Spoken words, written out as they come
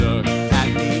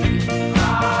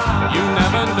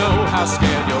how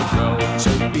scared you'll grow to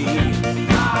be.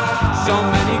 So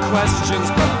many questions,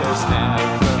 but there's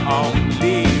never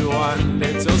only one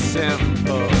little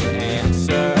simple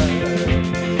answer.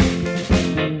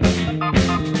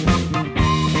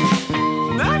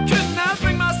 I could not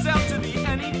bring myself to be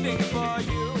anything for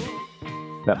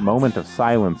you. That moment of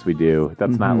silence we do,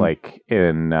 that's not like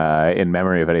in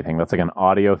memory of anything. That's like an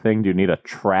audio thing. Do you need a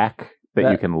track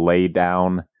that you can lay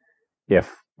down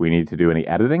if we need to do any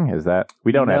editing? Is that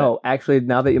we don't edit? No, actually,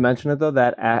 now that you mention it, though,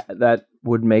 that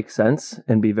would make sense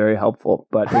and be very helpful.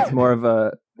 But it's more of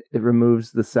it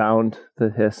removes the sound, the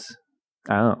hiss.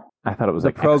 Oh, I thought it was The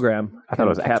like program. I thought it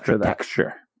was capture extra that.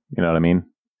 texture. You know what I mean?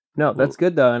 No, that's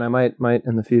good though, and I might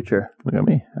in the future. Look at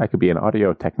me. I could be an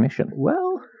audio technician.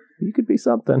 Well, you could be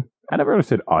something. I never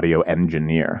understood audio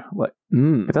engineer. What?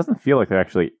 Mm. It doesn't feel like they're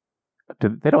actually.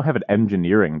 They don't have an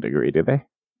engineering degree, do they?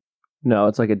 No,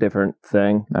 it's like a different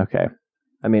thing. Okay.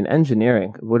 I mean,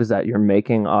 engineering. What is that? You're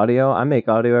making audio? I make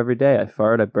audio every day. I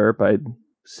fart, I burp, I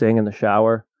sing in the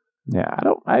shower. Yeah,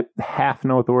 I half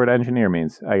know what the word engineer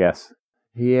means, I guess.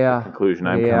 Yeah. Conclusion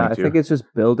I'm Yeah, coming I to. think it's just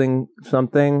building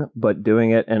something, but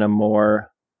doing it in a more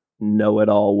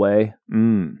know-it-all way.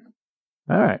 All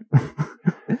right.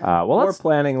 Well, More let's.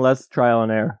 planning, less trial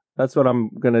and error. That's what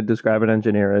I'm going to describe an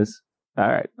engineer as. All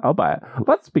right, I'll buy it.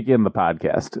 Let's begin the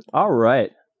podcast. All right.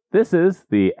 This is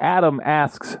the Adam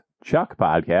Asks Chuck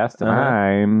podcast, and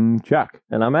I'm Chuck.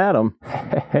 And I'm Adam.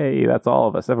 Hey, that's all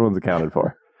of us. Everyone's accounted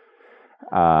for.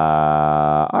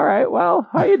 All right. Well,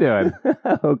 how you doing?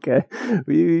 Okay.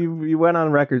 You went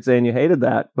on record saying you hated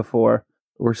that before.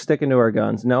 We're sticking to our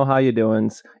guns. Know how you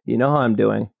doings. You know how I'm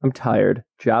doing. I'm tired.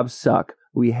 Jobs suck.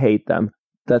 We hate them.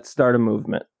 Let's start a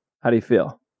movement. How do you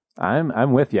feel?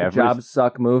 I'm with you. Jobs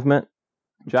suck movement.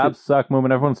 Jobs suck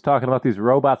movement. Everyone's talking about these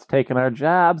robots taking our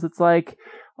jobs. It's like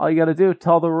all you got to do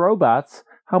tell the robots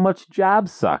how much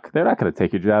jobs suck. They're not going to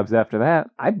take your jobs after that.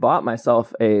 I bought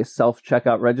myself a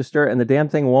self-checkout register, and the damn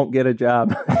thing won't get a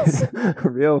job. It's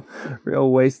real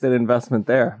wasted investment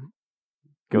there.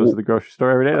 Goes to the grocery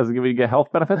store every day. Doesn't give you get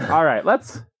health benefits. All right,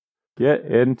 let's get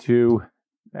into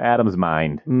Adam's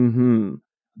mind. Mm-hmm.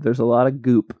 There's a lot of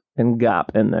goop and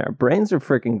gop in there. Brains are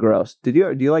freaking gross. Do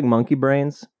you like monkey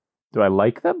brains? Do I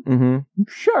like them? Mm-hmm.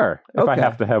 Sure. If I Okay.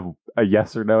 have to have a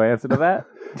yes or no answer to that.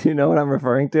 Do you know what I'm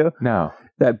referring to? No.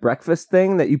 That breakfast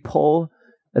thing that you pull.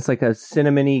 It's like a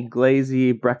cinnamony,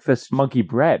 glazy breakfast. Monkey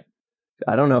bread.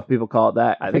 I don't know if people call it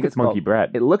that. I think it's monkey called-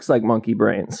 bread. It looks like monkey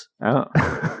brains. Oh.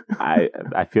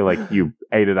 I feel like you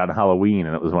ate it on Halloween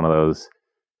and it was one of those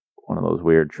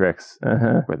weird tricks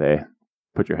Uh-huh. where they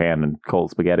put your hand in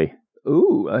cold spaghetti.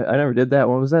 Ooh, I never did that.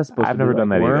 What was that supposed to I've be? never done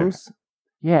that either. Worms?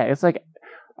 Yeah, it's like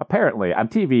apparently on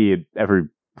TV every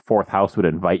fourth house would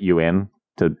invite you in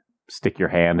to stick your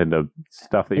hand into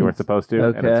stuff that you weren't supposed to,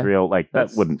 and it's Okay. real like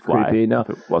That's that wouldn't fly creepy, no. if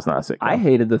it was not a sitcom. I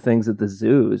hated the things at the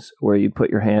zoos where you put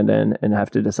your hand in and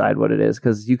have to decide what it is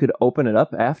because you could open it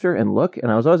up after and look, and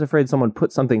I was always afraid someone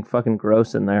put something fucking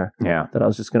gross in there Yeah. that I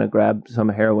was just going to grab some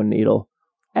heroin needle.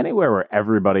 Anywhere where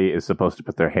everybody is supposed to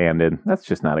put their hand in, that's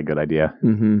just not a good idea.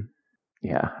 Mm-hmm.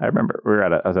 Yeah, I remember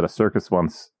I was at a circus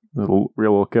once. Real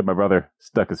little kid, my brother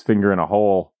stuck his finger in a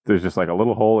hole. There's just like a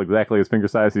little hole exactly his finger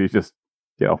size. He's just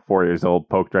 4 years old,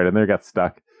 poked right in there, got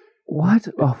stuck. What?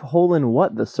 A hole in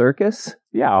what? The circus?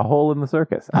 Yeah, a hole in the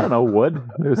circus. I don't know, wood.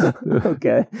 There's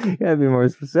Okay. You gotta be more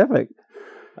specific.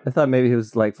 I thought maybe he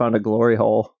was like found a glory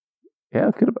hole. yeah,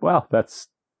 it could have. Well, that's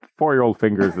 4-year-old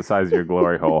finger is the size of your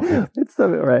glory hole. It's the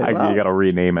right. wow. You got to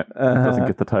rename it. It doesn't Uh-huh.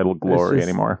 get the title glory just-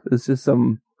 anymore. It's just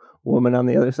some woman on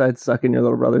the other side sucking your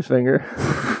little brother's finger.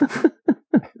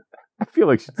 I feel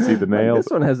like she'd see the nail. This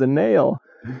one has a nail.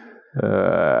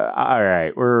 All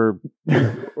right, we're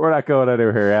not going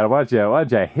anywhere here, Adam. Why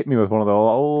don't you hit me with one of the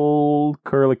old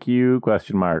curlicue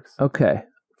question marks? Okay.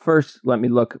 First, let me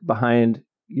look behind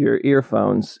your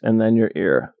earphones and then your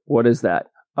ear. What is that?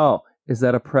 Oh, is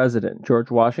that a president? George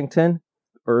Washington?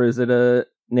 Or is it a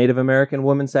Native American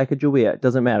woman, Sacagawea? It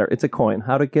doesn't matter. It's a coin.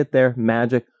 How'd it get there?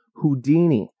 Magic.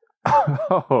 Houdini.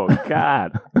 Oh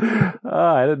God!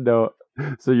 I didn't know.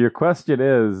 So your question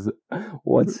is,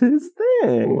 What's his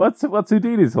thing? what's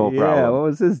Houdini's whole Yeah, problem? what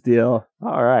was his deal?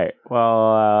 All right.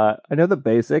 Well, I know the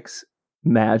basics.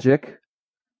 Magic.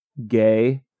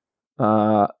 Gay.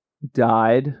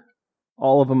 Died.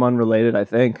 All of them unrelated, I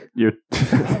think. you.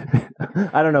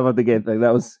 I don't know about the gay thing.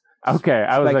 That was Okay,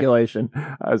 I speculation.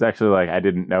 was actually like, I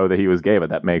didn't know that he was gay, but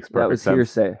that makes perfect That was sense.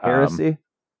 hearsay. Heresy?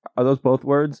 Are those both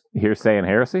words? Hearsay and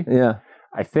heresy? Yeah.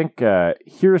 I think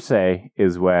hearsay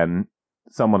is when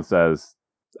someone says,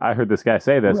 I heard this guy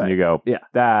say this, and Right. you go, Yeah.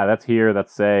 that's hear,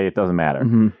 that's say, it doesn't matter.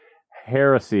 Mm-hmm.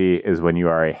 Heresy is when you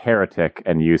are a heretic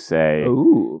and you say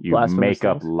Ooh, you blasphemous make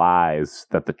up things. lies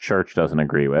that the church doesn't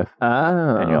agree with.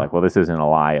 Oh. And you're like, well, this isn't a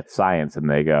lie, it's science. And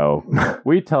they go,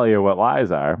 we tell you what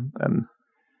lies are. And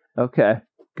Okay,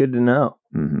 good to know.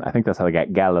 I think that's how they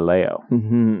got Galileo.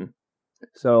 Hmm.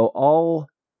 So all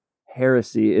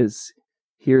heresy is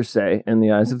hearsay in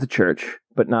the eyes of the church,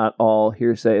 but not all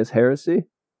hearsay is heresy.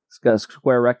 It's got a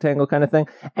square rectangle kind of thing.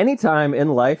 Anytime in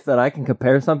life that I can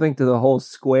compare something to the whole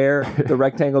square, the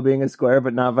rectangle being a square,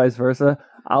 but not vice versa,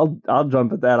 I'll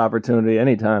jump at that opportunity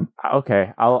anytime.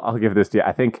 Okay, I'll give this to you.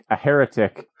 I think a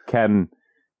heretic can,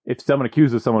 if someone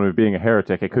accuses someone of being a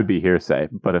heretic, it could be hearsay.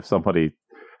 But if somebody,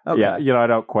 Okay. I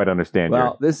don't quite understand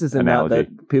Well, this is a nut analogy.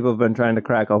 that people have been trying to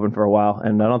crack open for a while,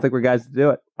 and I don't think we're guys to do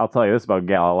it. I'll tell you this about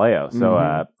Galileo. So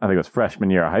I think it was freshman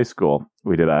year of high school.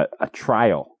 We did a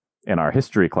trial in our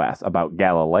history class about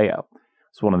Galileo.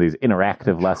 It's one of these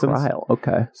interactive lessons. Trial,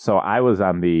 okay. So I was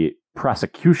on the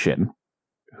prosecution,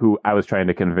 who I was trying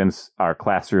to convince our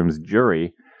classroom's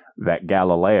jury that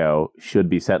Galileo should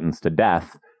be sentenced to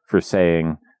death for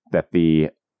saying that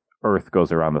the Earth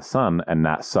goes around the sun and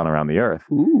not sun around the Earth.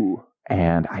 Ooh.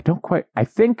 And I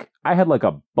think I had like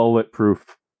a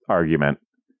bulletproof argument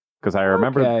because I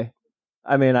remember Okay.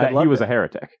 I mean, that he was a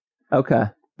heretic. Okay.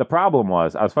 The problem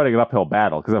was I was fighting an uphill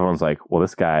battle because everyone's like, well,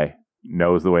 this guy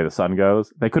knows the way the sun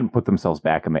goes. They couldn't put themselves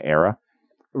back in the era.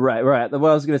 Right. What I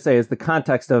was going to say is the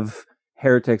context of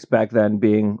heretics back then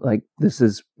being like, this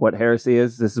is what heresy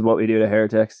is. This is what we do to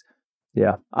heretics.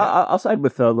 Yeah. I'll side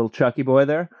with the little Chucky boy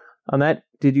there on that.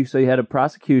 So you had a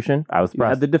prosecution. I was You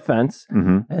had the defense.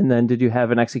 Mm-hmm. And then did you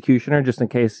have an executioner just in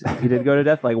case he did go to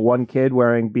death? Like one kid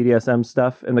wearing BDSM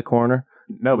stuff in the corner?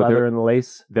 No, but leather and the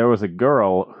lace? there was a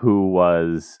girl who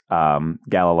was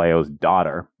Galileo's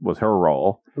daughter, was her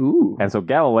role. Ooh. And so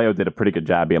Galileo did a pretty good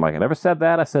job being like, I never said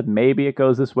that. I said, maybe it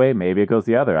goes this way, maybe it goes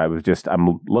the other.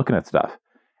 I'm looking at stuff.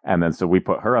 And then so we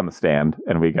put her on the stand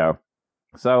and we go,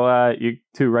 so you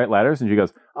two write letters? And she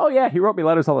goes, oh yeah, he wrote me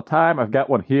letters all the time. I've got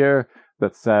one here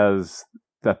that says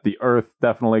that the Earth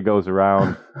definitely goes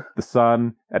around the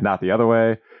sun and not the other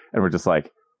way. And we're just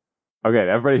like, okay,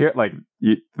 everybody here, like,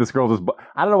 this girl just,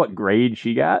 I don't know what grade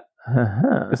she got.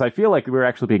 Uh-huh. Because I feel like we were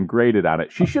actually being graded on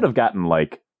it. She should have gotten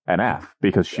like an F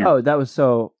because she. Oh, that was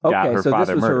so. got Okay, her so this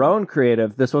father was her murdered. own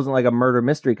creative. This wasn't like a murder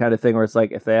mystery kind of thing where it's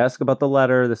like, if they ask about the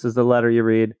letter, this is the letter you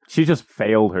read. She just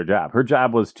failed her job. Her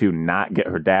job was to not get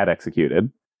her dad executed.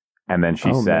 And then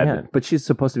she said, man. But she's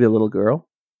supposed to be a little girl.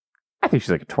 I think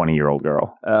she's like a 20-year-old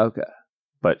girl. Okay.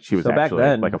 But she was So back actually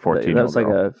then, like a 14-year-old that was like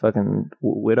girl. a fucking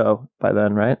widow by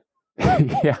then, right?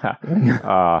 Yeah.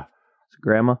 It's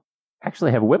grandma.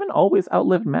 Actually, have women always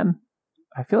outlived men?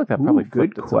 I feel like that probably Ooh,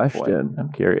 good flipped at some point. question.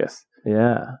 I'm curious.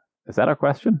 Yeah. Is that our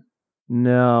question?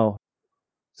 No.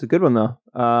 It's a good one though.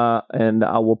 And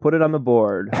we'll put it on the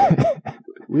board.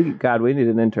 we need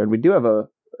an intern. We do have a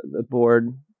board.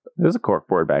 There's a cork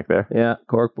board back there. Yeah,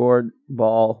 cork board,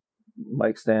 ball,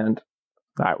 mic stand.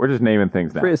 All right, we're just naming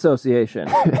things now. Free association.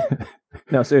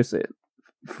 No, seriously.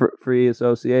 Free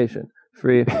association.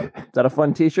 Free. Is that a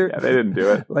fun t-shirt? Yeah, they didn't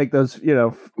do it. Like those,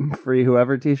 free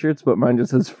whoever t-shirts, but mine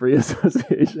just says free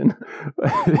association.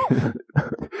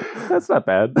 That's not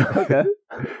bad. Okay.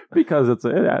 Because it's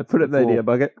Put it in the idea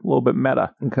bucket. a little bit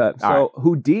meta. Okay. So All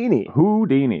Houdini.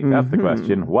 Houdini. That's the Mhm.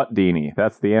 question. What Dini?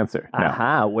 That's the answer. No.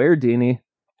 Aha, where Dini?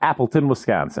 Appleton,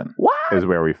 Wisconsin What? is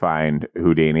where we find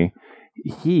Houdini.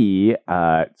 He,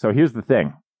 so here's the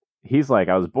thing. He's like,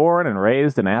 I was born and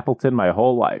raised in Appleton my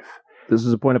whole life. This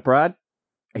is a point of pride?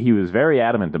 He was very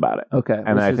adamant about it. Okay.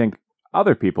 And this I is- think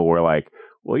other people were like,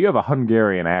 well, you have a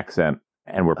Hungarian accent,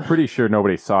 and we're pretty sure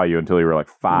nobody saw you until you were like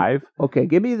 5. Okay,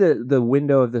 give me the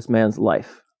window of this man's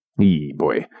life.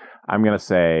 Boy. I'm going to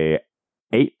say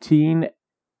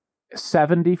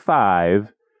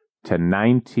 1875 to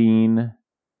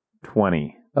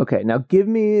 1920. Okay, now give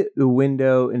me the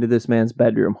window into this man's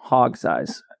bedroom, hog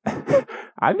size.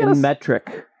 I'm going to In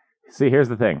metric. see, here's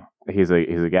the thing. He's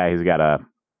a guy, he's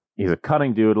a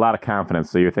cunning dude, a lot of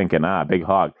confidence. So you're thinking, big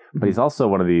hog. But he's also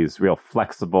one of these real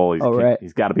flexible. Right.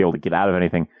 He's got to be able to get out of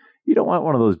anything. You don't want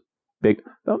one of those big,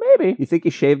 though maybe. You think he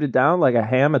shaved it down like a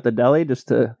ham at the deli just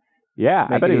to Yeah, I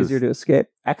make bet it he was easier to escape?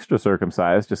 extra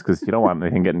circumcised just because you don't want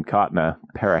anything getting caught in a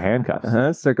pair of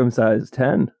handcuffs. Circumcised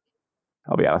 10.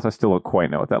 I'll be honest, I still don't quite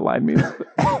know what that line means.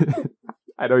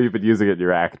 I know you've been using it in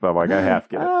your act, but I'm like, I have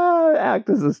to get it. Act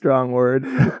is a strong word.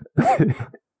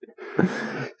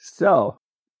 So,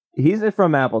 he's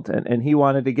from Appleton, and he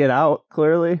wanted to get out,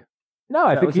 clearly. No,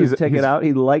 I That think was his he's ticket out.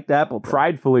 He liked Appleton.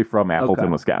 pridefully from Appleton,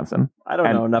 Okay. Wisconsin. I don't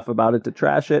and- know enough about it to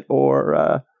trash it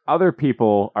or other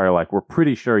people are like, we're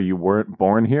pretty sure you weren't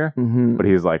born here, Mm-hmm. but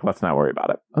he's like, let's not worry about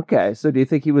it. Okay, so do you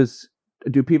think he was?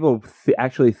 Do people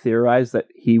actually theorize that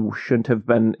he shouldn't have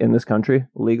been in this country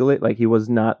legally? Like he was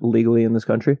not legally in this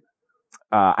country?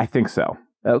 I think so.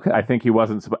 Okay. I think he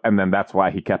wasn't, and then that's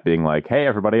why he kept being like, hey,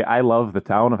 everybody, I love the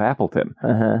town of Appleton.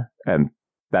 Uh-huh. And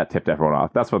that tipped everyone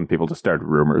off. That's when people just started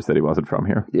rumors that he wasn't from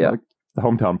here. Yeah. Like, the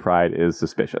hometown pride is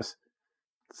suspicious.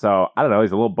 So, I don't know,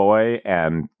 he's a little boy,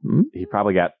 and he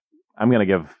probably got, I'm going to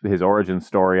give his origin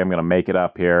story, I'm going to make it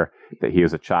up here, that he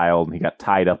was a child, and he got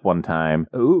tied up one time.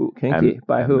 Ooh, kinky.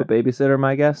 By who? A babysitter,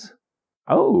 my guess?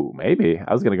 Oh, maybe.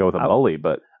 I was going to go with a bully,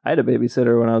 but... I had a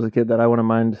babysitter when I was a kid that I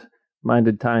wouldn't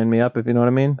minded tying me up, if you know what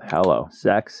I mean. Hello.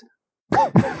 Sex.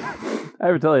 I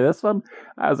ever tell you this one?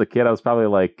 I was a kid. I was probably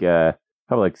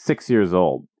like 6 years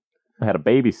old. I had a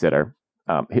babysitter.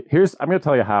 I'm going to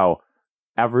tell you how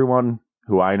everyone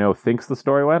who I know thinks the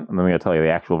story went, and then I'm going to tell you the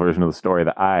actual version of the story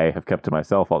that I have kept to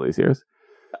myself all these years.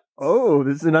 Oh,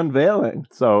 this is an unveiling.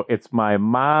 So it's my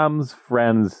mom's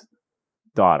friend's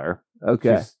daughter.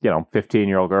 Okay. She's,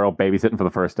 15-year-old girl babysitting for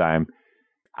the first time.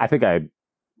 I think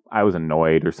I was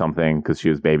annoyed or something because she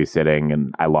was babysitting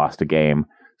and I lost a game.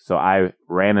 So I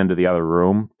ran into the other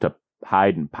room to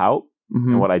hide and pout.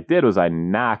 Mm-hmm. And what I did was I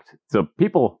knocked. So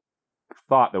people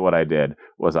thought that what I did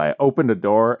was I opened a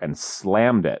door and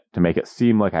slammed it to make it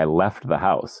seem like I left the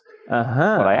house.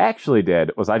 Uh-huh. What I actually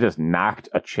did was I just knocked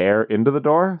a chair into the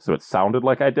door. So it sounded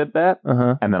like I did that.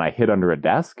 Uh-huh. And then I hid under a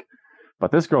desk.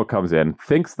 But this girl comes in,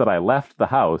 thinks that I left the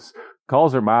house,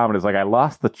 calls her mom and is like, I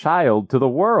lost the child to the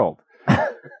world.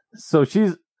 So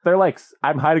they're like,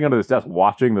 I'm hiding under this desk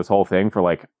watching this whole thing for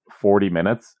like 40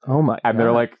 minutes. Oh my God. And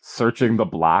they're like searching the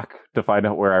block to find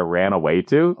out where I ran away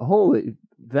to. Holy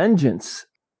vengeance.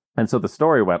 And so the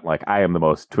story went like, I am the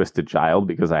most twisted child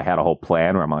because I had a whole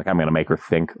plan where I'm like, I'm going to make her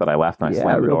think that I left and I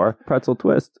slammed the real door. Pretzel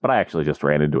twist. But I actually just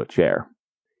ran into a chair.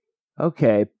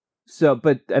 Okay. So,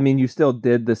 but I mean, you still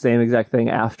did the same exact thing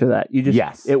after that. You just,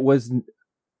 Yes. It was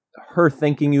her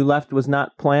thinking you left was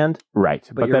not planned. Right.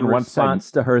 But your then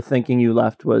response to her thinking you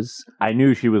left was... I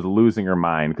knew she was losing her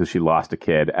mind because she lost a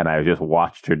kid, and I just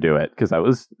watched her do it because I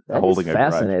was holding a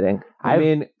grudge. Fascinating. I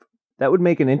mean, that would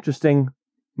make an interesting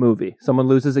movie. Someone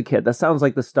loses a kid. That sounds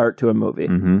like the start to a movie.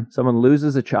 Mm-hmm. Someone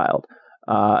loses a child,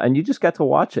 and you just got to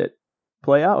watch it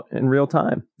play out in real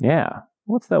time. Yeah.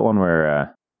 What's that one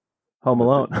where... Home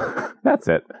Alone. That's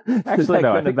it. Actually, that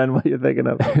no. couldn't have been what you're thinking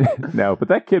of. No, but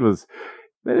that kid was...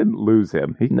 They didn't lose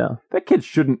him. No. That kid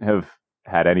shouldn't have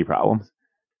had any problems.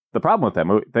 The problem with that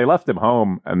movie, they left him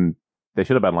home, and they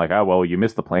should have been like, oh, well, you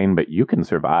missed the plane, but you can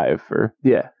survive for...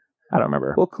 Yeah. I don't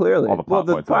remember. Well, clearly. All the plot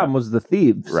the points problem was the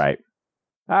thieves. Right.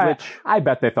 Which... I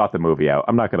bet they thought the movie out.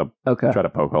 I'm not going to Okay. try to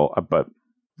poke hole, but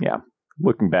yeah.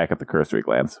 Looking back at the cursory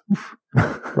glance,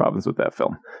 problems with that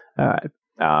film. All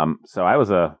right. So I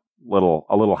was a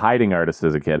little hiding artist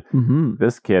as a kid. Mm-hmm.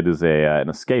 This kid is an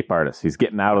escape artist. He's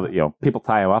getting out of the, people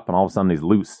tie him up and all of a sudden he's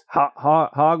loose.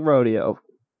 Hog rodeo.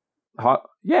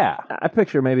 Yeah, I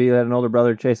picture maybe you had an older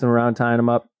brother chasing him around, tying him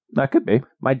up. that could be.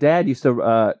 My dad used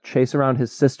to chase around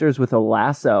his sisters with a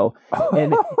lasso,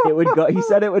 and it would go. He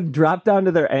said it would drop down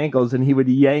to their ankles, and he would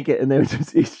yank it, and they would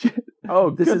just eat shit. Oh,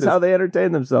 This is how they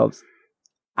entertain themselves.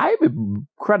 I'm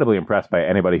incredibly impressed by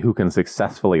anybody who can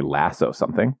successfully lasso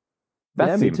something.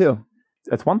 Yeah, me too.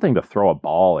 It's one thing to throw a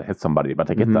ball and hit somebody, but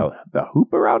to get the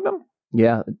hoop around them?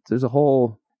 Yeah, there's a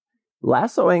whole...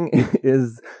 Lassoing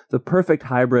is the perfect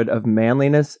hybrid of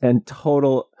manliness and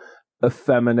total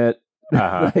effeminate.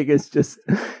 Uh-huh. Like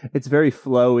it's very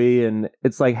flowy, and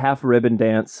it's like half ribbon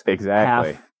dance,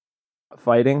 Exactly. half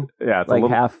fighting. Yeah, it's Like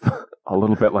half half... a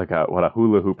little bit like what a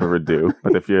hula hooper would do.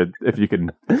 But if you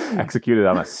can execute it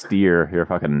on a steer, you're a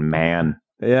fucking man.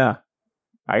 Yeah.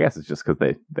 I guess it's just because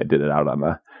they did it out on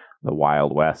the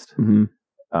Wild West.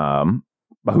 Mm-hmm.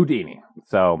 But Houdini.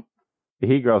 So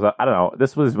he grows up. I don't know.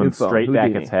 This was when Good film, straight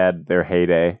Houdini. jackets had their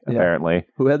heyday. Yeah. Apparently,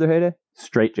 Who had their heyday?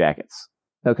 straight jackets.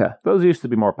 Okay. Those used to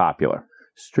be more popular.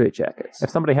 Straight jackets.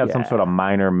 If somebody had some Yeah. sort of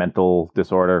minor mental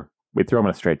disorder, we'd throw them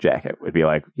in a straight jacket. We'd be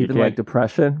like, you Even can't, like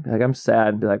depression. Like, I'm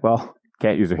sad. Be like, well,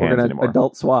 can't use your we're hands going anymore. to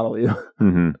adult swaddle you.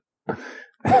 Mm-hmm.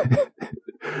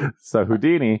 So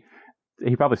Houdini,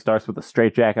 he probably starts with a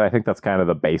straight jacket. I think that's kind of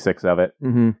the basics of it.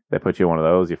 Mm-hmm. They put you in one of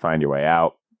those. You find your way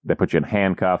out. They put you in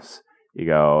handcuffs. You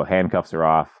go, handcuffs are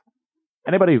off.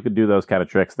 Anybody who could do those kind of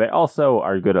tricks, they also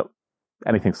are good at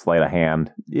anything sleight of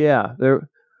hand. Yeah. Where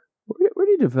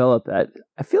do you develop that?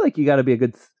 I feel like you got to be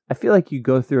I feel like you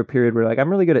go through a period where like, I'm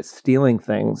really good at stealing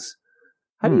things.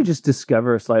 How do you just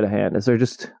discover a sleight of hand? Is there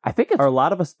just... I think Are a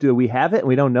lot of us... Do we have it and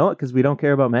we don't know it because we don't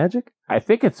care about magic? I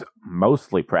think it's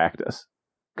mostly practice.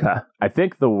 Okay. I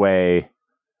think the way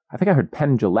I think I heard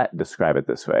Penn Jillette describe it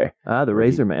this way. The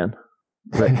Razor Man.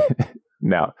 Right.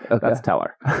 No, Okay. that's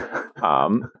Teller.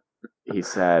 He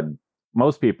said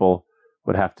most people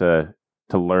would have to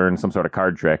learn some sort of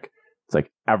card trick. It's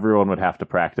like everyone would have to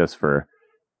practice for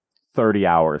 30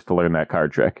 hours to learn that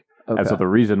card trick. Okay. And so the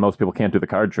reason most people can't do the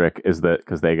card trick is that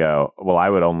because they go, well, I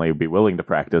would only be willing to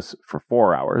practice for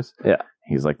 4 hours. Yeah.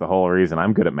 He's like, the whole reason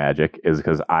I'm good at Magic is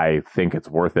because I think it's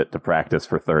worth it to practice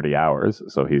for 30 hours.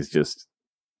 So he's just...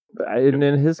 And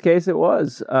in his case, it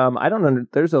was. I don't know.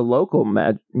 There's a local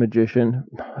magician.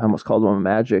 I almost called him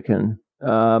Magic, and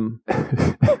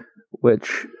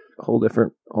which whole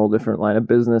different line of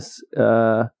business.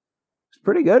 It's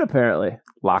pretty good, apparently.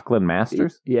 Lachlan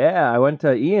Masters? Yeah, I went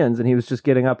to Ian's, and he was just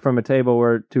getting up from a table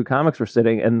where 2 comics were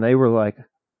sitting, and they were like,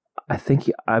 "I think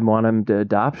I want him to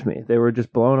adopt me." They were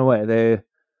just blown away. They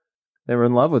were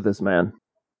in love with this man.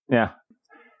 Yeah.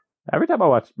 Every time I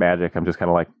watch Magic, I'm just kind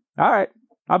of like, all right,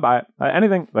 I'll buy it.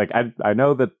 Anything. Like, I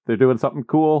know that they're doing something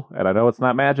cool, and I know it's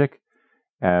not Magic,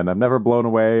 and I'm never blown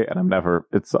away, and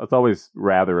it's always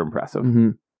rather impressive. Mm-hmm.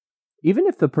 Even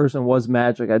if the person was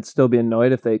Magic, I'd still be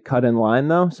annoyed if they cut in line,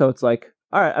 though. So it's like,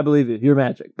 all right, I believe you. You're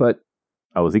Magic. But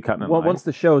oh, was he cutting in line? Once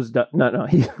the show's done, no.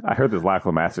 I heard this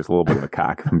Lachlan Masters a little bit of a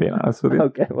cock, if I'm being honest with you.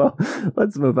 Okay, well,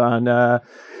 let's move on.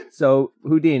 So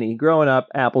Houdini, growing up,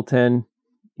 Appleton,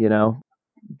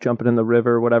 jumping in the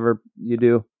river, whatever you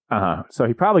do. So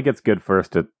he probably gets good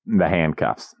first at the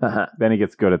handcuffs. Then he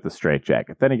gets good at the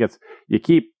straitjacket. Then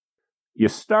you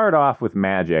start off with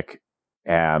Magic,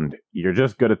 and you're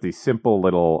just good at these simple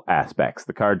little aspects,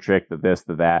 the card trick, the this,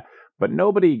 the that, but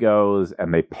nobody goes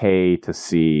and they pay to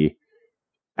see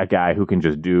a guy who can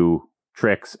just do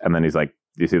tricks, and then he's like,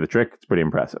 do you see the trick? It's pretty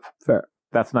impressive. Fair.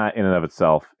 That's not in and of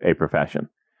itself a profession.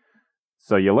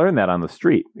 So you learn that on the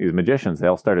street. These magicians, they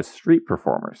all start as street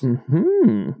performers.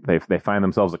 Mm-hmm. They find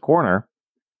themselves a corner,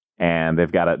 and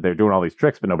they're doing all these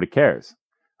tricks, but nobody cares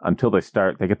until they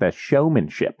get that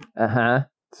showmanship.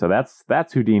 So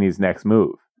that's Houdini's next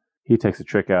move. He takes a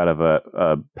trick out of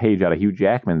a page out of Hugh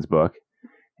Jackman's book,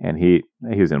 and he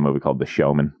was in a movie called The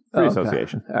Showman. Free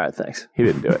association. All right, thanks. He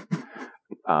didn't do it.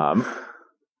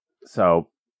 So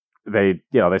they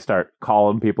start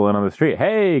calling people in on the street.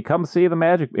 Hey, come see the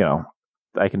magic.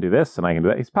 I can do this and I can do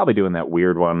that. He's probably doing that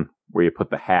weird one where you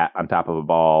put the hat on top of a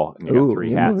ball and you got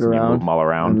 3 hats and you move them all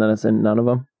around. And then it's in none of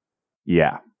them?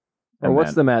 Yeah. Or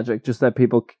what's the magic? Just that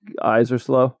people's eyes are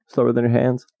slower than your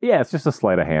hands? Yeah, it's just a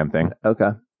sleight of hand thing. Okay.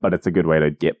 But it's a good way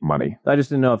to get money. I just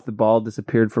didn't know if the ball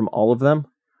disappeared from all of them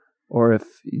or if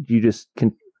you just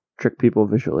can trick people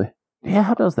visually. Yeah,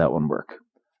 how does that one work?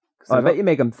 I bet you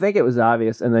make them think it was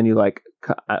obvious and then you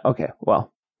okay,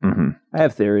 well, I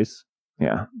have theories.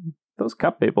 Yeah. Those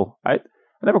cup people, I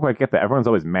never quite get that. Everyone's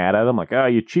always mad at them, like, oh,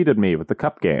 you cheated me with the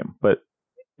cup game. But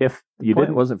if you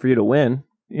didn't, it wasn't for you to win.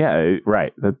 Yeah,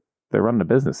 right. They're running a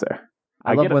business there.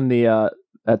 I love when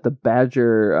at the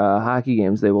Badger hockey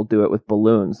games, they will do it with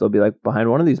balloons. They'll be like, behind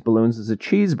one of these balloons is a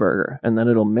cheeseburger, and then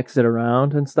it'll mix it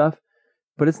around and stuff.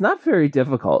 But it's not very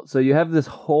difficult. So you have this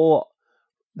whole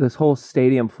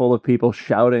stadium full of people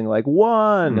shouting like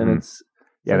 "1," and it's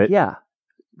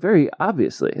very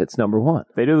obviously it's number 1.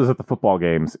 They do this at the football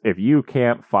games. If you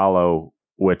can't follow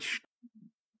which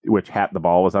hat the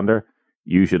ball was under,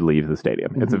 you should leave the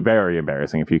stadium. It's very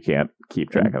embarrassing if you can't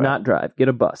keep track of it. Not drive. Get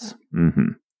a bus.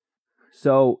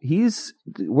 So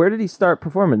where did he start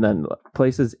performing then?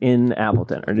 Places in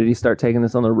Appleton, or did he start taking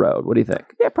this on the road? What do you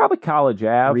think? Yeah, probably College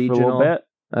Ave Regional. for a little bit.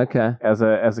 Okay. As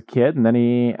a kid, and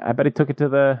then I bet he took it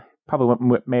to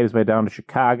made his way down to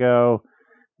Chicago,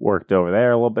 worked over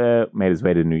there a little bit, made his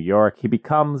way to New York. He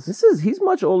becomes... He's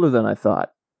much older than I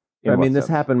thought. This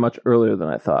happened much earlier than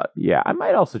I thought. Yeah, I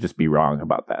might also just be wrong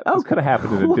about that. This could have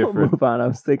happened in a different... Move on. I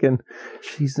was thinking,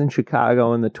 she's in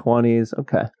Chicago in the 20s.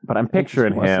 Okay. But I'm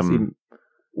picturing him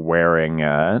wearing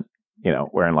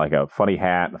like a funny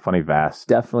hat and a funny vest.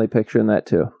 Definitely picturing that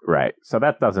too. Right. So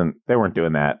they weren't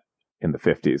doing that in the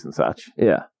 50s and such.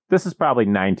 Yeah. This is probably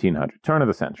 1900, turn of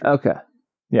the century. Okay.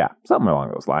 Yeah, something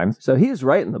along those lines. So he's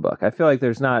right in the book. I feel like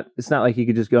it's not like you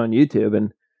could just go on YouTube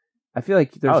and I feel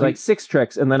like there's 6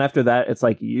 tricks, and then after that, it's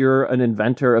like you're an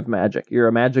inventor of magic. You're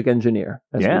a magic engineer,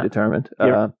 as we determined.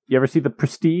 You ever see The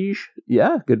Prestige?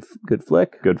 Yeah, good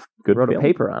flick. Good. Wrote film. a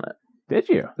paper on it. Did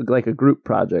you? Like a group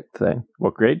project thing.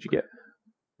 What grade did you get?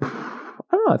 I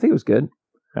don't know. I think it was good.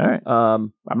 All right.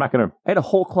 I'm not gonna. I had a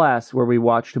whole class where we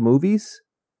watched movies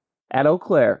at Eau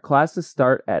Claire. Classes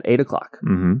start at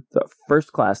 8:00. The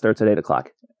first class starts at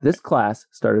 8:00. This class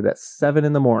started at 7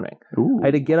 in the morning. Ooh. I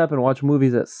had to get up and watch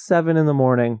movies at 7 in the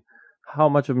morning. How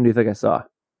much of them do you think I saw?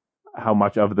 How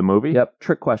much of the movie? Yep.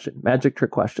 Trick question. Magic trick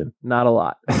question. Not a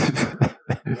lot.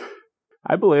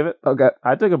 I believe it. Okay.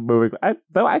 I took a movie.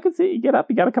 Though I could see you get up,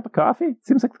 you got a cup of coffee.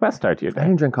 Seems like the best start to your I day.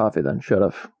 didn't drink coffee then. Should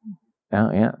have.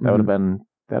 Oh yeah, that would have been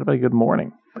a good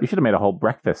morning. You should have made a whole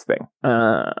breakfast thing.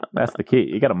 That's the key.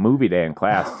 You got a movie day in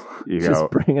class. You Just go.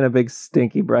 bring in a big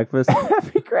stinky breakfast.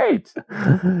 That'd be great.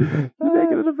 You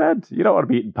make it an event. You don't want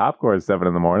to be eating popcorn at 7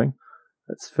 a.m.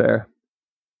 That's fair.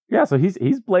 Yeah, so he's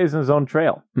blazing his own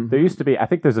trail. Mhm. There used to be, I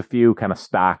think there's a few kind of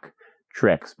stock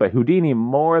tricks, but Houdini,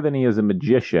 more than he is a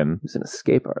magician, He's an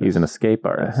escape artist. he's an escape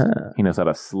artist. Uh-huh. He knows how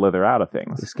to slither out of He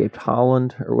things. escaped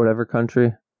Holland or whatever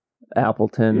country.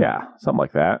 Appleton. Yeah, something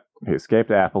like that. He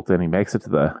escaped Appleton. He makes it to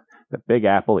the Big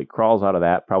Apple. He crawls out of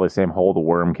that, probably the same hole the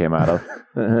worm came out of.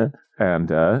 Uh-huh.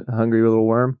 And A Hungry Little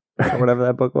Worm or whatever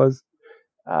that book was.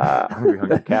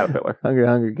 Hungry Caterpillar.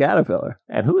 Hungry Caterpillar.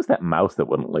 And who was that mouse that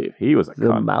wouldn't leave? He was a The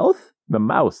cunt. mouth? The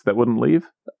mouse that wouldn't leave.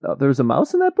 Oh, there was a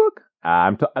mouse in that book?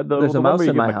 There's a mouse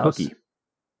in my a house. cookie.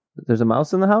 There's a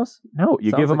mouse in the house? No,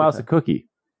 you Sounds give a like mouse a- a cookie.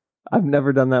 I've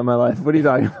never done that in my life. What are you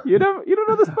talking about? You don't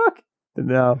know this book?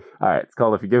 No. All right, it's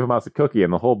called If You Give a Mouse a Cookie,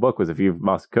 and the whole book was if you give a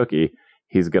mouse a cookie,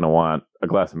 he's going to want a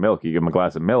glass of milk. You give him a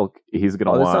glass of milk, he's going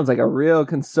to Oh, this want... sounds like a real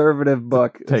conservative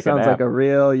book. Take a It sounds nap. like a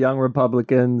real young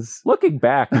Republicans. Looking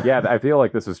back, yeah, I feel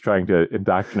like this was trying to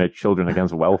indoctrinate children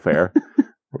against welfare.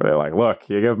 Where they're like, look,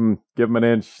 you give them an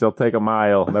inch, they'll take a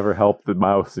mile, never help the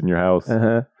mouse in your house.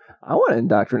 Uh-huh. I want to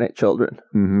indoctrinate children.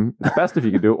 Mm-hmm. It's best if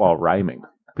you can do it while rhyming.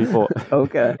 People...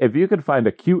 Okay. If you could find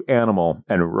a cute animal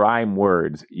and rhyme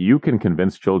words, you can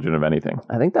convince children of anything.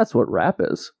 I think that's what rap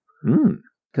is. Mm.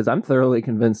 Because I'm thoroughly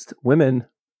convinced women,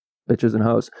 bitches and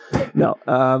hoes. No.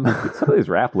 Some of these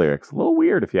rap lyrics, a little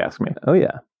weird if you ask me. Oh,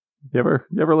 yeah. You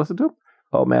ever listen to them?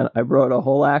 Oh, man. I wrote a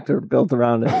whole actor built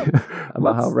around it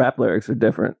about how rap lyrics are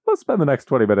different. Let's spend the next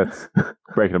 20 minutes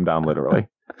breaking them down literally.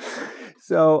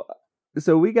 So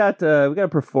we got a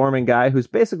performing guy who's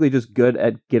basically just good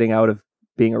at getting out of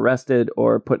being arrested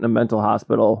or put in a mental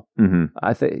hospital. Mm-hmm.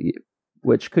 I think,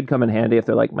 which could come in handy if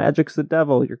they're like, magic's the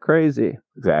devil, you're crazy.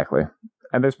 Exactly.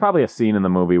 And there's probably a scene in the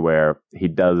movie where he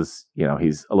does,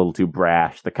 he's a little too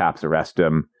brash. The cops arrest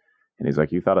him, and he's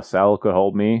like, "You thought a cell could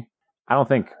hold me?" I don't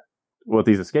think what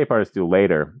these escape artists do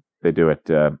later. They do it.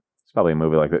 It's probably a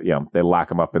movie like that. They lock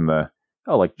him up in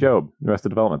like Job, Arrested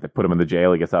Development. They put him in the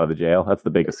jail. He gets out of the jail. That's the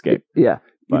big escape. Yeah.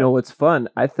 But- You know what's fun?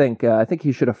 I think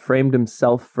he should have framed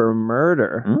himself for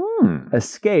murder,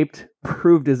 escaped,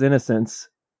 proved his innocence,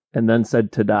 and then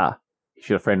said ta-da. He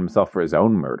should have framed himself for his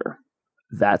own murder.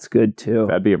 That's good too.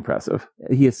 That'd be impressive.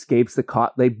 He escapes the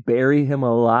cop. They bury him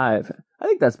alive. I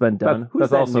think that's been done. Who's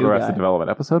That's that also new the Arrested guy? Development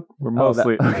episode. We're Oh,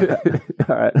 mostly... okay.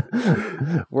 All right.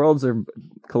 Worlds are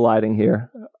colliding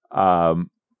here.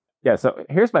 Yeah, so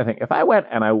here's my thing. If I went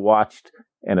and I watched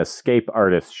an escape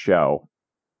artist show,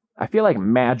 I feel like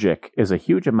magic is a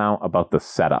huge amount about the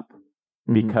setup.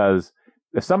 Mhm. Because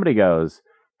if somebody goes,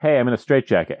 "Hey, I'm in a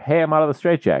straitjacket. Hey, I'm out of the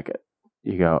straitjacket,"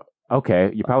 you go,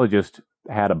 "Okay, you probably just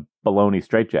had a baloney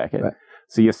straitjacket." Right.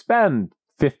 So you spend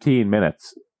 15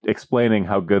 minutes explaining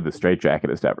how good the straitjacket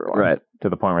is to everyone. Right. To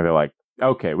the point where they're like,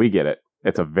 "Okay, we get it.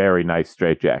 It's a very nice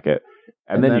straitjacket."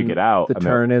 And then you get out. The and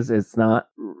they're- turn is it's not.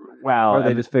 well, Or they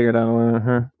and- just figured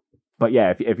out. But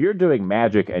yeah, if you're doing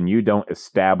magic and you don't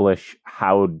establish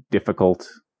how difficult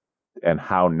and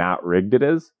how not rigged it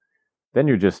is, then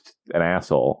you're just an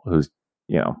asshole who's,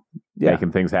 Yeah.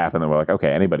 making things happen. And we're like,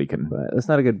 okay, anybody can. But that's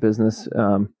not a good business.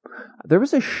 There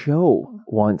was a show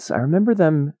once. I remember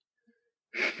them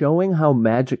showing how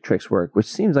magic tricks work, which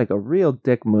seems like a real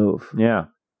dick move. Yeah.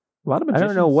 A lot of I magicians.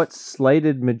 don't know what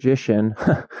sleighted magician,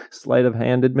 sleight of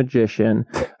handed magician,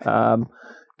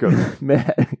 Good.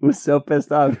 man, was so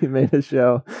pissed off he made a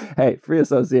show. Hey, free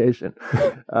association.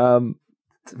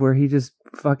 Where he just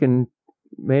fucking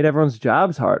made everyone's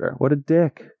jobs harder. What a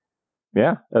dick.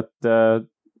 Yeah. That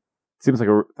seems like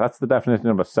that's the definition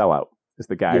of a sellout. Is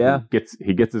the guy Yeah.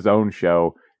 who gets his own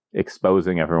show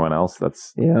exposing everyone else.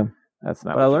 That's Yeah. not.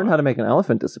 But I learned how to make an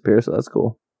elephant disappear, so that's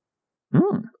cool.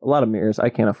 A lot of mirrors. I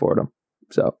can't afford them.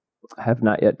 So I have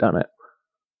not yet done it.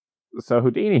 So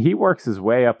Houdini, he works his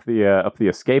way up the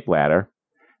escape ladder.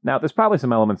 Now, there's probably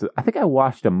some elements. I think I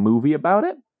watched a movie about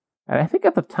it, and I think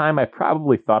at the time I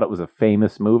probably thought it was a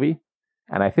famous movie,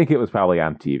 and I think it was probably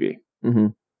on TV. Mm-hmm.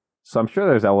 So I'm sure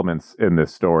there's elements in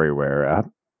this story where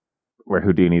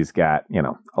Houdini's got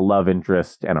a love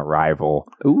interest and a rival.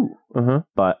 Ooh. Uh-huh.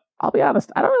 But I'll be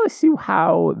honest, I don't really see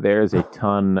how there's a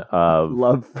ton of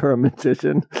Love for a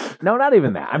magician. No, not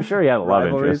even that. I'm sure he had a love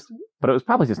Rivalries. interest, but it was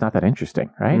probably just not that interesting,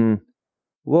 right? Mm.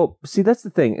 Well, see, that's the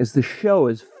thing, is the show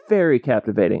is very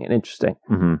captivating and interesting.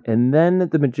 Mm-hmm. And then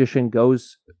the magician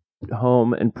goes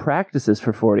home and practices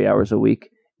for 40 hours a week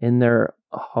in their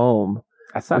home.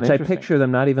 That's not which I interesting. picture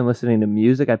them not even listening to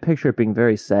music. I picture it being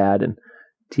very sad and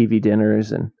TV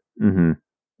dinners and Mm-hmm.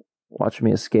 watch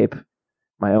me escape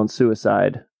my own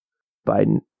suicide by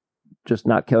just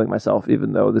not killing myself,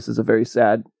 even though this is a very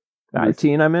sad Nice.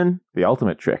 routine I'm in. The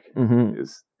ultimate trick Mm-hmm.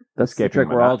 is That's the escaping trick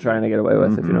we're all monotony. trying to get away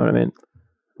with, if you know what I mean.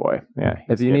 boy. Yeah.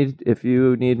 If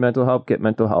you need mental help, get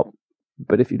mental help.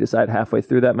 But if you decide halfway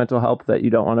through that mental help that you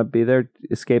don't want to be there,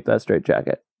 escape that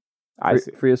straitjacket. I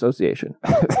see. Free association.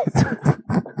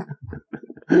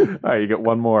 All right, you get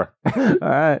one more. All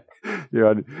right.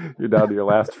 You're down to your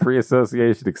last free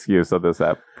association excuse on this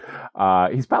app.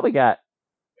 He's probably got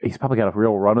a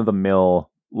real run of the mill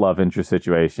love interest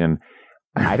situation.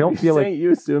 I don't feel like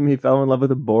you assume he fell in love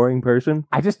with a boring person.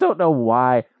 I just don't know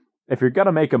why. If you're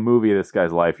gonna make a movie of this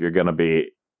guy's life, you're gonna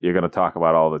talk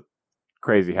about all the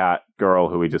crazy hot girl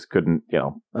who he just couldn't, I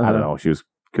don't know, she was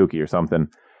kooky or something.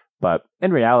 But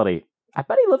in reality, I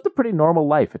bet he lived a pretty normal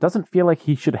life. It doesn't feel like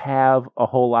he should have a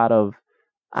whole lot of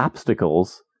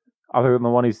obstacles other than the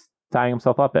one he's tying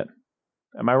himself up in.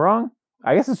 Am I wrong?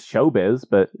 I guess it's showbiz,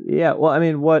 but Yeah. Well, I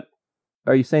mean, what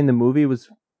are you saying? The movie was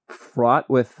fraught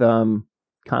with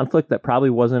conflict that probably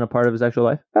wasn't a part of his actual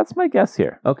life. that's my guess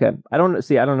here. Okay. I don't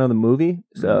know the movie,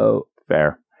 so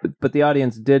Fair. but the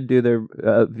audience did do their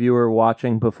viewer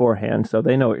watching beforehand, so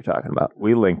they know what you're talking about.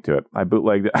 We linked to it. I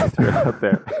bootlegged it. I threw it out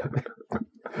there.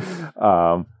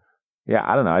 Yeah,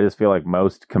 I don't know. I just feel like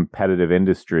most competitive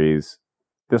industries,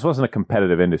 this wasn't a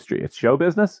competitive industry. It's show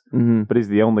business, Mm-hmm. but he's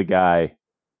the only guy.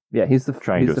 Yeah, he's the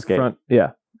Trying he's to the escape. front.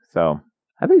 Yeah, So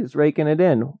I think he's raking it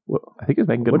in. I think he's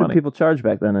making good What money. did people charge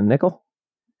back then? A nickel?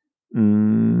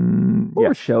 What Yeah,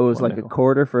 were shows one like nickel. a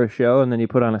quarter for a show, and then you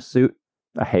put on a suit?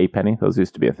 a hay penny. Those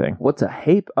used to be a thing. What's a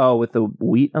hape? Oh, with the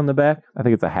wheat on the back. I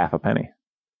think it's a half a penny.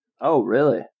 Oh,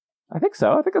 really? I think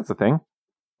so. I think that's the thing.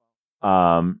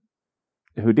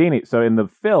 Houdini. So in the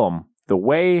film, the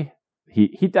way he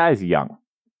dies young.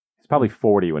 He's probably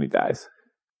 40 when he dies.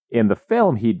 In the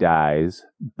film, he dies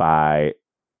by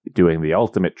doing the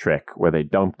ultimate trick where they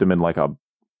dumped him in like a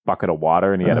bucket of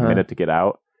water and he had a minute to get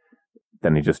out.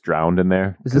 Then he just drowned in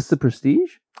there. Is this the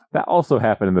Prestige? That also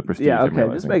happened in the Prestige. Yeah. I'm Okay.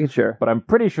 realizing. Just making sure. But I'm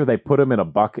pretty sure they put him in a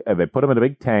bucket. They put him in a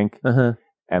big tank, Uh-huh.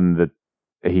 and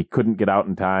he couldn't get out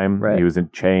in time. Right. He was in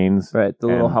chains. Right. The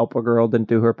little And- helper girl didn't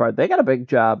do her part. They got a big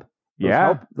job.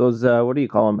 Yeah. Those what do you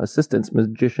call them? Assistants,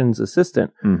 magician's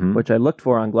assistant, Mhm. which I looked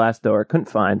for on Glassdoor, couldn't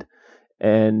find.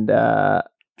 And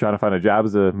Trying to find a job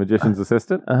as a magician's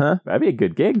assistant. That'd be a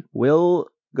good gig. will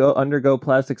go undergo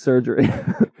plastic surgery,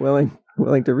 willing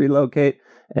to relocate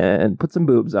and put some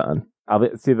boobs on.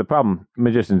 See, the problem,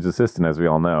 magician's assistant, as we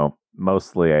all know,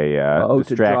 mostly a To draw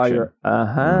distraction. your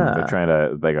They're trying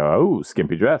to, they go, oh,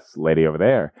 skimpy dress, lady over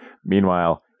there.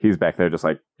 Meanwhile, he's back there just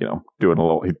like, doing a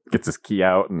little, he gets his key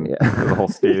out and Yeah. there's a whole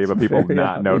stadium of It's people very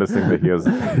not obvious. noticing that he was.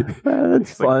 That's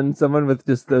It's like- fun. Someone with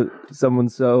just someone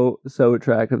so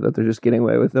attractive that they're just getting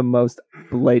away with the most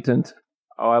blatant.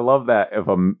 Oh, I love that. If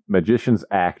a magician's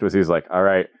act was, he's like, all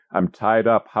right, I'm tied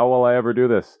up. How will I ever do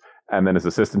this? And then his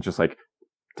assistant just like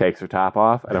takes her top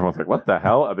off, and everyone's like, what the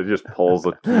hell? And then he just pulls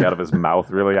the key out of his mouth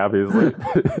really obviously.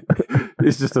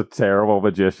 He's just a terrible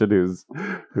magician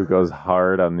who goes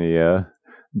hard on the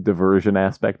diversion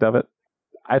aspect of it.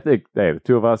 I think, hey, the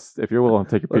two of us, if you're willing to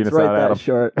take your Let's penis write out, that Adam.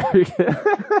 short.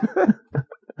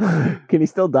 Can he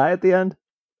still die at the end?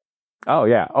 Oh,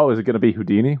 yeah. Oh, is it going to be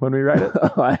Houdini when we write it?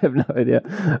 Oh, I have no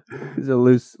idea. These are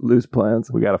loose plans.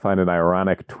 We got to find an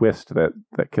ironic twist that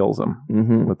kills him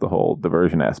Mm-hmm. with the whole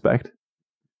diversion aspect.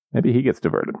 Maybe he gets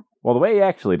diverted. Well, the way he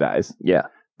actually dies Yeah.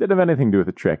 didn't have anything to do with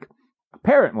the trick.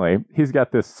 Apparently, he's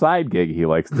got this side gig he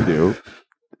likes to do.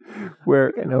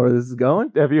 Where I know where this is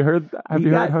going. have you heard? Have He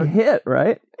you heard? got hit,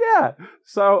 right? Yeah.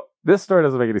 So this story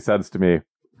doesn't make any sense to me.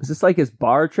 Is this like his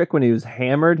bar trick when he was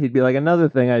hammered? He'd be like, another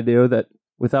thing I do that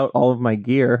without all of my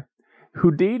gear.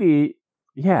 Houdini,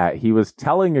 yeah, he was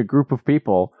telling a group of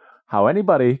people how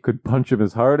anybody could punch him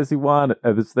as hard as they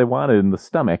wanted in the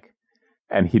stomach,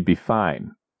 and he'd be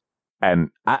fine. And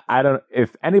I don't.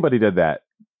 If anybody did that,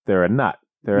 they're a nut.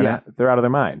 They're out of their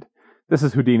mind. This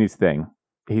is Houdini's thing.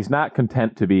 He's not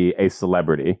content to be a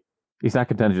celebrity. He's not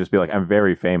content to just be like, I'm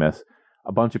very famous.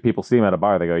 A bunch of people see him at a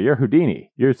bar. They go, you're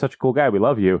Houdini. You're such a cool guy. We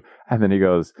love you. And then he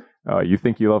goes, oh, you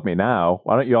think you love me now?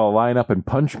 Why don't you all line up and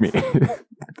punch me?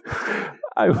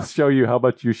 I will show you how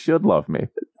much you should love me.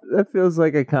 That feels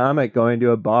like a comic going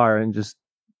to a bar and just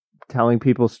telling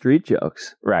people street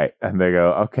jokes. Right. And they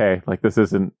go, okay, like this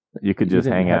isn't, you could just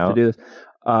You didn't hang have out. to do this.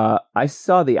 I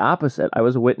saw the opposite. I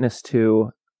was a witness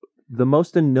to the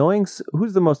most annoying.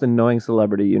 Who's the most annoying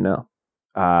celebrity you know?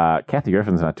 Kathy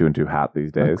Griffin's not doing too hot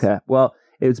these days. Okay. Well,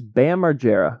 it was Bam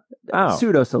Margera, Oh.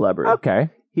 pseudo celebrity. Okay.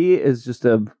 He is just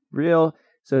a real.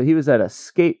 So he was at a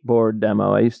skateboard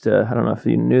demo. I don't know if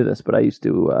you knew this, but I used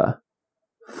to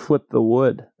flip the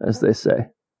wood, as they say.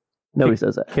 Nobody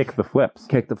says that. Kick the flips.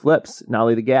 Kick the flips.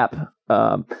 Nollie the gap.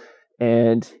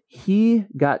 And he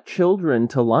got children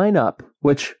to line up,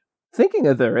 which, thinking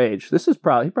of their age, he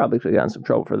probably could have gotten some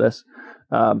trouble for this.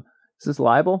 Is this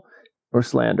libel or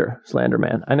slander? Slander,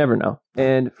 man. I never know.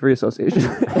 And free association.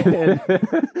 And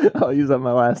I'll use up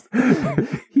my last.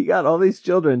 He got all these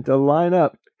children to line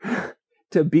up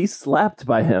to be slapped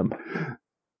by him.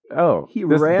 Oh, he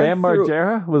this ran Bam through,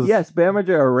 Margera was. Yes, Bam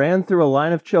Margera ran through a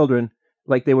line of children.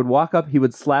 Like they would walk up, he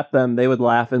would slap them, they would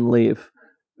laugh and leave.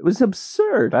 It was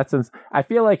absurd. I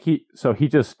feel like he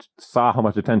just saw how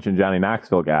much attention Johnny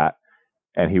Knoxville got,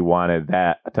 and he wanted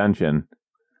that attention.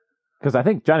 Because I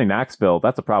think Johnny Knoxville,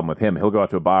 that's a problem with him. He'll go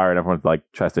out to a bar and everyone like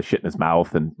tries to shit in his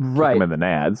mouth and kick him in the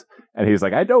nads, and he's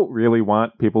like, I don't really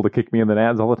want people to kick me in the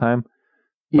nads all the time.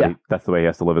 But that's the way he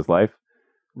has to live his life.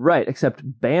 Right, except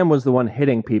Bam was the one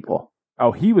hitting people.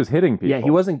 Oh, he was hitting people. Yeah, he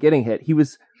wasn't getting hit.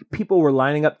 People were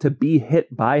lining up to be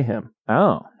hit by him.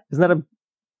 Oh, isn't that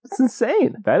it's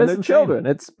insane. That is insane. Children.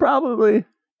 It's probably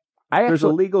there's a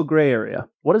legal gray area.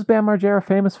 What is Bam Margera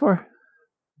famous for?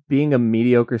 Being a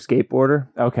mediocre skateboarder.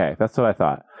 Okay, that's what I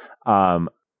thought.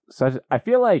 So I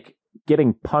feel like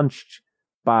getting punched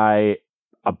by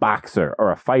a boxer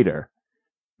or a fighter,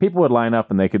 people would line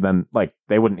up and they could then, like,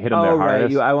 they wouldn't hit him their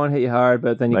hardest. Right. I won't hit you hard,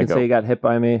 but then you can say you got hit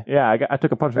by me. Yeah, I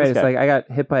took a punch from this guy. It's like, I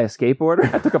got hit by a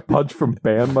skateboarder. I took a punch from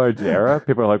Bam Margera.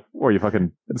 People are like, are you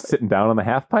fucking sitting down on the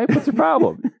half pipe? What's your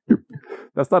problem?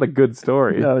 That's not a good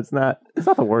story. No, it's not. It's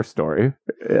not the worst story.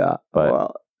 Yeah.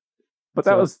 But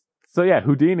that was... So yeah,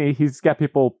 Houdini, he's got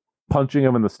people punching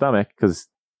him in the stomach because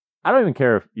I don't even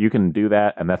care if you can do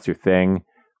that and that's your thing.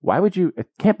 Why would you? It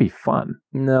can't be fun.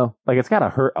 No. Like, it's got to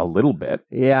hurt a little bit.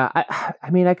 Yeah. I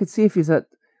mean, I could see if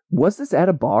was this at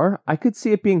a bar? I could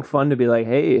see it being fun to be like,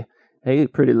 hey,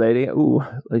 pretty lady. Ooh,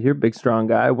 like, you're a big, strong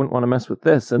guy. I wouldn't want to mess with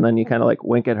this. And then you kind of like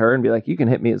wink at her and be like, you can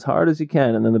hit me as hard as you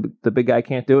can. And then the big guy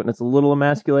can't do it. And it's a little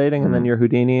emasculating. And then you're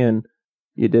Houdini and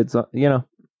you did something, you know.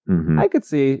 Mm-hmm. I could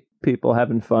see people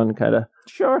having fun, kind of.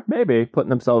 Sure, maybe. Putting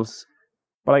themselves.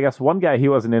 But I guess one guy, he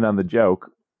wasn't in on the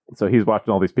joke. So he's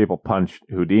watching all these people punch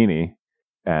Houdini.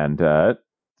 And,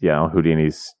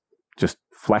 Houdini's just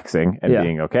flexing and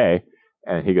being okay.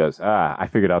 And he goes, I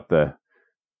figured out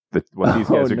what these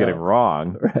guys are getting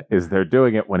wrong is they're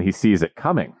doing it when he sees it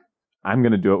coming. I'm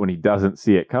going to do it when he doesn't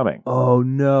see it coming. Oh,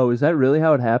 no. Is that really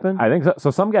how it happened? I think so. So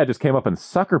some guy just came up and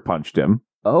sucker punched him.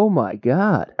 Oh, my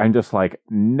God. And just, like,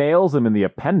 nails him in the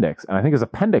appendix. And I think his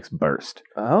appendix burst.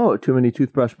 Oh, too many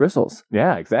toothbrush bristles.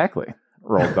 Yeah, exactly.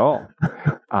 Roald Dahl.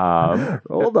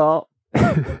 Roald Dahl.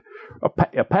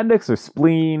 Appendix or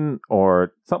spleen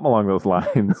or something along those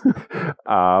lines.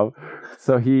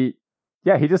 So he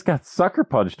just got sucker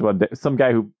punched one day. Some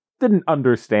guy who didn't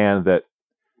understand that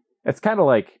it's kind of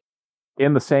like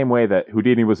in the same way that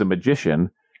Houdini was a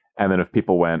magician. And then if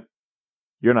people went,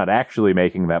 you're not actually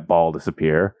making that ball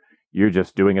disappear, you're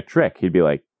just doing a trick. He'd be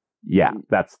like,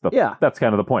 that's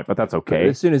kind of the point, but that's okay. But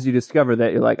as soon as you discover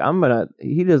that, you're like,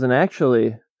 he doesn't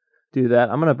actually do that.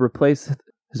 I'm going to replace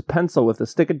his pencil with a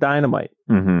stick of dynamite.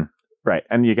 Mm-hmm. Right.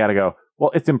 And you got to go,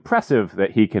 well, it's impressive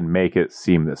that he can make it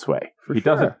seem this way. He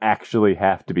doesn't actually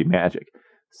have to be magic.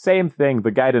 Same thing.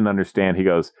 The guy didn't understand. He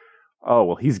goes, oh,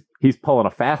 well, he's pulling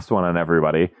a fast one on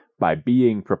everybody by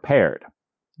being prepared.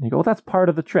 And you go, well, that's part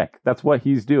of the trick. That's what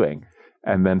he's doing.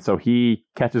 And then so he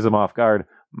catches him off guard,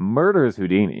 murders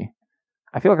Houdini.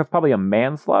 I feel like it's probably a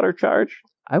manslaughter charge.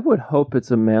 I would hope it's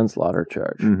a manslaughter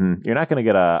charge. Mm-hmm. You're not going to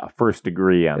get a first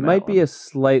degree on that. It might be a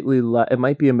slightly it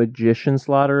might be a magician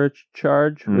slaughter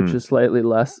charge, which is slightly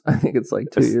less. I think it's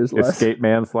like 2 years less. Escape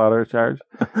manslaughter charge.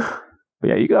 But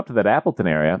yeah, you go up to that Appleton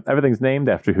area. Everything's named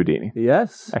after Houdini.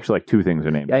 Yes. Actually, like 2 things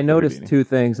are named. I noticed Houdini. 2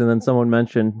 things, and then someone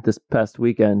mentioned this past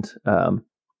weekend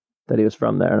that he was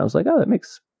from there, and I was like, oh, that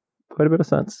makes quite a bit of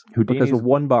sense. Houdini's... Because of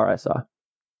one bar I saw.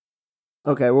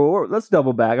 Okay, well, let's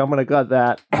double back. I'm going to cut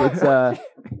that. It's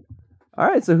all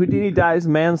right, so Houdini dies,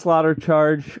 manslaughter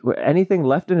charge. Anything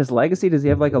left in his legacy? Does he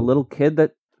have like a little kid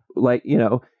that, like, he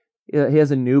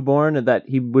has a newborn that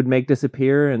he would make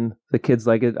disappear, and the kid's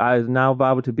like, I now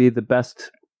vow to be the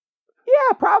best.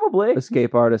 Yeah, probably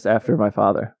escape artist after my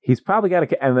father. He's probably got a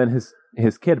kid, and then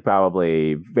his kid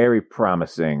probably very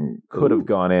promising could have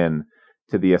gone in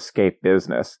to the escape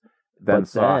business, then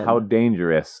saw how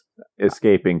dangerous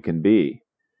escaping can be,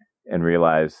 and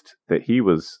realized that he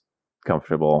was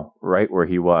comfortable right where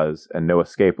he was, and no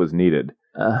escape was needed.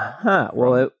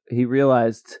 Well, he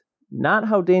realized not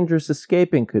how dangerous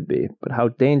escaping could be, but how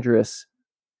dangerous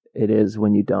it is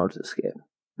when you don't escape.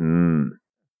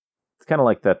 It's kind of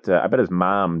like that. I bet his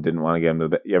mom didn't want to get him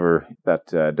to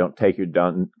that "Don't Take Your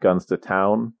Guns to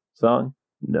Town" song.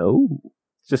 No.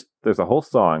 It's just there's a whole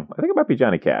song. I think it might be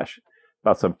Johnny Cash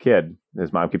about some kid.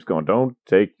 His mom keeps going, "Don't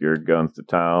take your guns to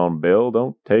town, Bill.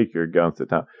 Don't take your guns to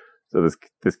town." So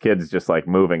this kid's just like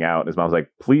moving out. His mom's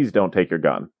like, "Please don't take your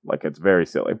gun." Like it's very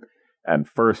silly. And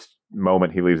first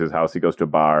moment he leaves his house, he goes to a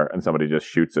bar and somebody just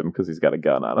shoots him because he's got a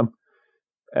gun on him.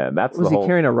 And that's was he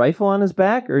carrying a rifle on his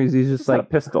back, or is he just like a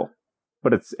pistol?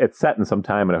 But it's set in some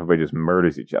time and everybody just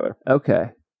murders each other.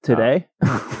 Okay. Today?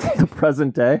 The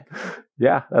present day?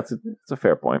 Yeah, that's a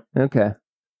fair point. Okay.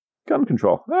 Gun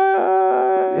control.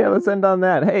 Yeah, let's end on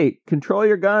that. Hey, control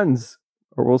your guns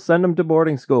or we'll send them to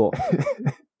boarding school.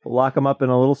 We'll lock them up in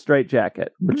a little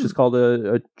straitjacket, which is called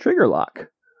a trigger lock.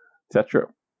 Is that true?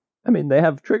 I mean, they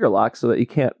have trigger locks so that you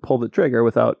can't pull the trigger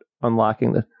without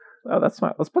unlocking the... Oh, that's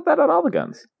smart. Let's put that on all the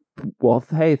guns. Well,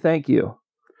 hey, thank you.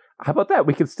 How about that?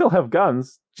 We can still have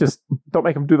guns, just don't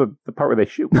make them do the part where they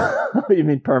shoot. You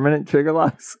mean permanent trigger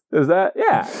locks? Is that?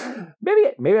 Yeah.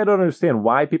 Maybe I don't understand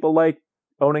why people like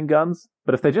owning guns,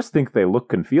 but if they just think they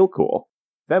look and feel cool,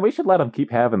 then we should let them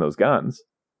keep having those guns.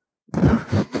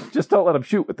 Just don't let them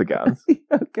shoot with the guns.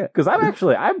 Okay. Because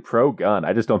I'm pro-gun.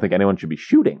 I just don't think anyone should be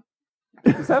shooting.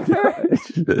 Is that fair?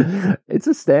 It's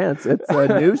a stance. It's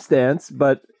a new stance,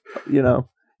 but,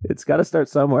 it's got to start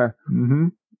somewhere. Mm-hmm.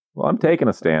 Well, I'm taking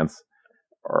a stance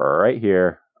right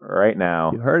here, right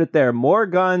now. You heard it there. More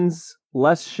guns,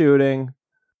 less shooting.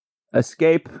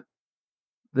 Escape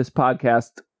this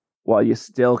podcast while you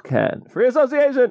still can. Free association!